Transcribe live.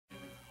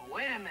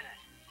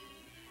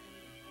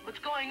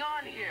What's going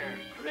on here?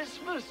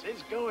 Christmas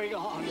is going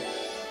on.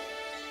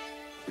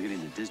 We're getting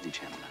the Disney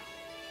Channel now.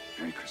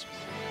 Merry Christmas.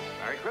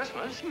 Merry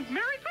Christmas.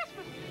 Merry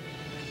Christmas.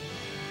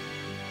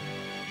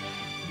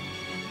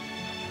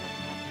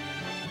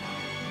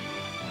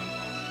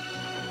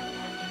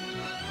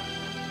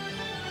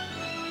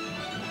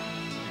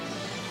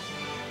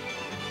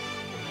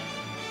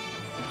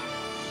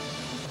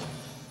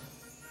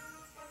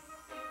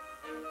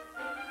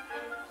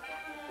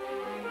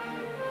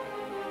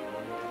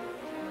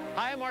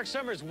 Hi, I'm Marc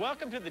Summers.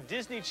 Welcome to the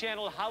Disney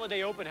Channel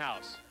Holiday Open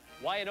House.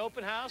 Why an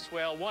open house?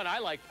 Well, one, I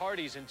like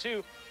parties, and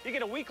two, you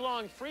get a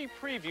week-long free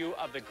preview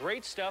of the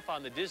great stuff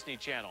on the Disney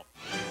Channel.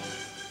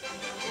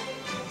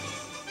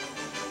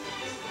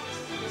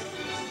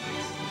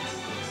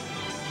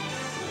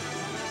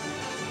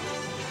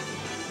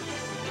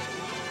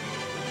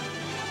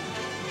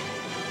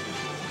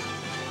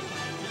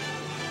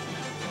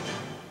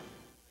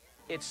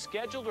 It's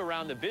scheduled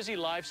around the busy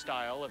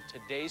lifestyle of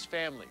today's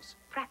families.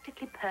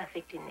 Practically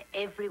perfect in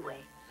every way.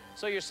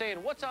 So you're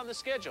saying, what's on the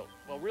schedule?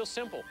 Well, real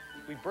simple.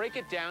 We break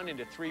it down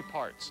into 3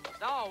 parts.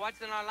 So, what's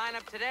in our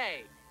lineup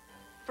today?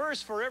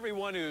 First, for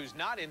everyone who's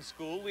not in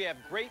school, we have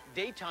great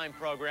daytime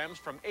programs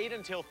from 8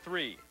 until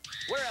 3.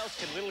 Where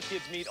else can little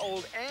kids meet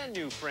old and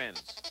new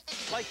friends?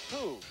 Like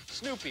Pooh,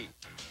 Snoopy,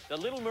 The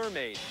Little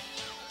Mermaid,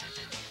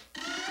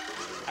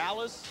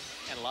 Alice,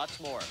 and lots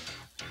more.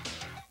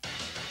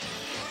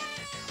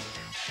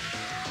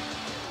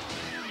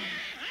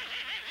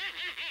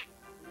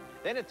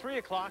 Then at 3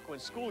 o'clock, when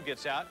school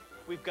gets out,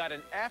 we've got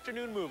an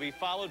afternoon movie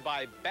followed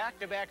by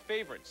back-to-back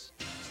favorites.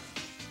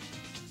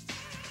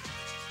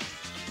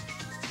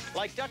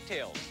 Like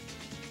DuckTales,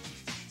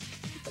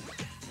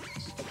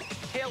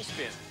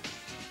 Tailspin,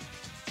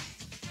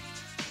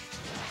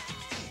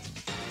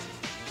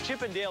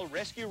 Chip 'n Dale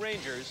Rescue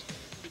Rangers,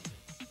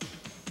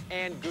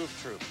 and Goof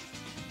Troop.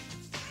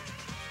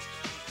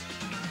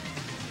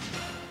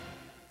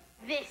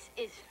 This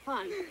is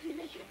fun.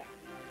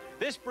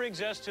 This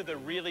brings us to the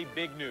really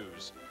big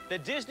news. The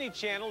Disney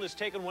Channel has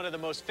taken one of the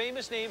most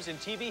famous names in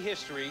TV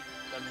history,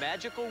 the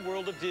magical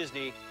world of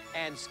Disney,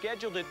 and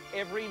scheduled it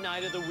every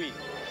night of the week.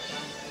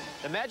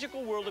 The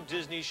magical world of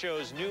Disney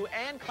shows new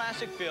and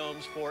classic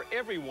films for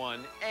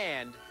everyone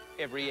and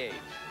every age.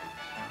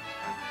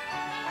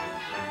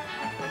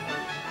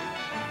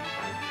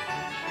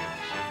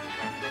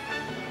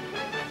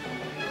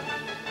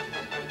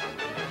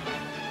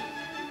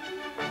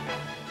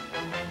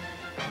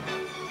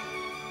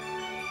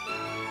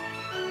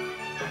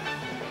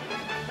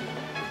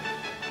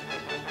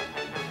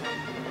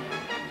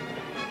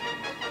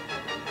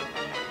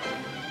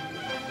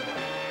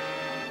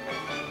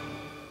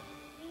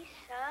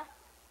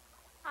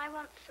 I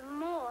want some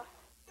more.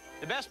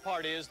 The best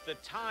part is the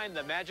time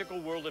the magical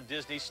world of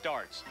Disney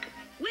starts.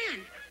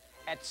 When?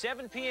 At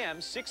 7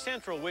 p.m., 6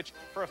 Central, which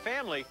for a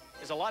family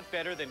is a lot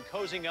better than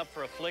cozying up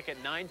for a flick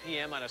at 9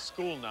 p.m. on a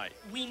school night.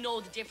 We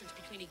know the difference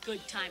between a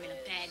good time and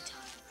a bad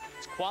time.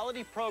 It's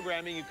quality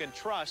programming you can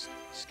trust,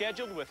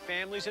 scheduled with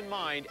families in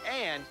mind,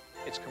 and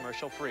it's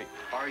commercial-free.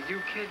 Are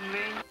you kidding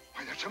me?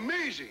 Why, that's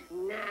amazing.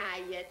 Now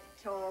you're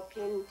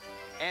talking.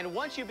 And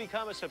once you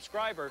become a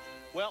subscriber,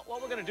 well,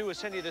 what we're going to do is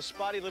send you this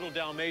spotty little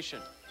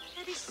Dalmatian.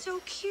 That is so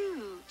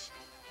cute.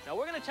 Now,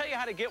 we're going to tell you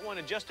how to get one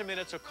in just a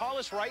minute, so call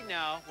us right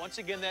now. Once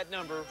again, that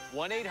number,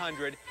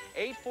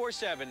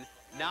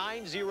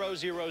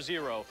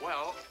 1-800-847-9000.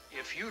 Well,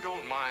 if you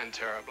don't mind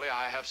terribly,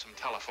 I have some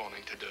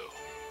telephoning to do.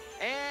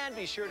 And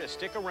be sure to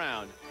stick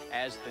around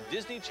as the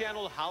Disney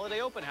Channel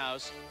Holiday Open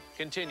House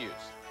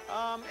continues.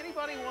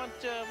 Anybody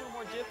want a little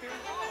more dip here?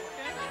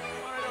 Okay,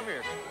 come on right over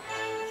here.